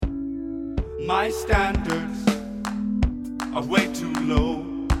My standards are way too low.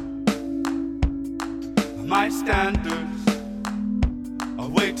 My standards are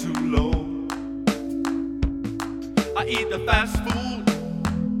way too low. I eat the fast food,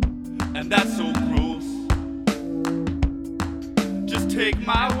 and that's so gross. Just take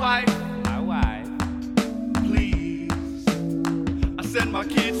my wife, please. I send my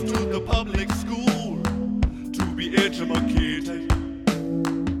kids to the public school to be educated.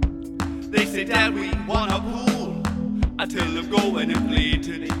 They say, Dad, we want a pool. I tell them, go and inflate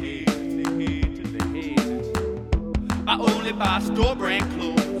it. They hate it. I only buy store brand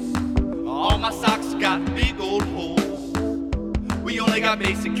clothes. All my socks got big old holes. We only got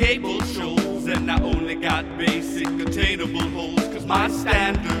basic cable shows, and I only got basic attainable holes. Cause my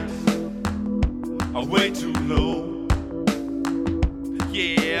standards are way too low.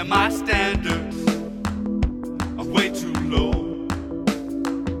 Yeah, my standards are way too low.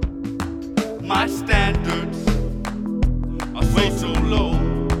 My standards are way too low.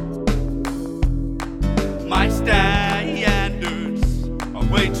 My standards are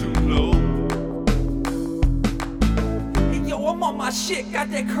way too low. Hey yo, I'm on my shit, got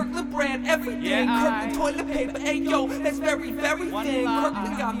that Kirkland brand, everything. Yeah, Kirkland toilet paper, hey yo, that's very, very thin.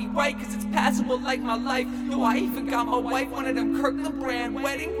 Kirkland got me right, cause it's passable like my life. Yo, I even got my wife one of them Kirkland brand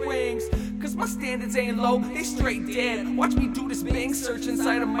wedding rings. Cause my standards ain't low, they straight dead. Watch me do this Bing search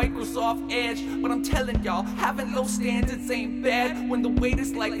inside of Microsoft Edge. But I'm telling y'all, having low standards ain't bad. When the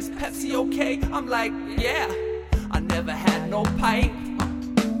waiter's like, is Pepsi okay? I'm like, yeah. I never had no pipe.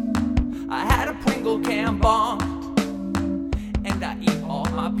 I had a Pringle can bomb. And I eat all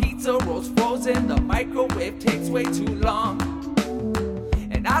my pizza rolls frozen. The microwave takes way too long.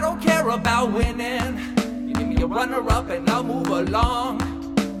 And I don't care about winning. You give me a runner-up and I'll move along.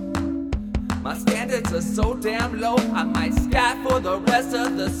 My standards are so damn low, I might sky for the rest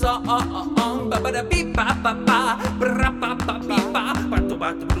of the song. Ba ba da beep ba ba ba, bra ba ba beep ba, ba do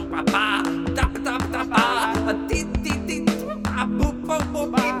ba do ba ba, da ba da ba da ba, dee dee dee, ba boo boo boo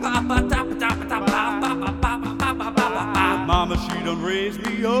beep ba ba da ba da ba da ba ba ba ba ba ba ba ba. Mama, she done raised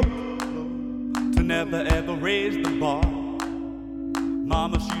me up to never ever raise the bar.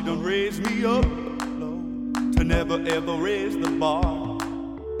 Mama, she done raised me up to never ever raise the bar.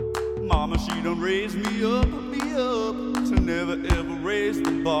 Mama, she done raised me up to never ever raise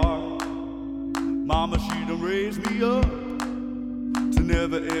the bar. Mama, she done raised me up to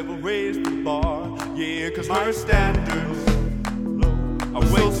never ever raise the bar. Yeah, cause my standards are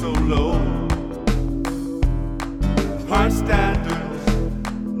way so low. My standards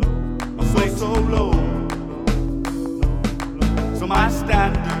are way so low.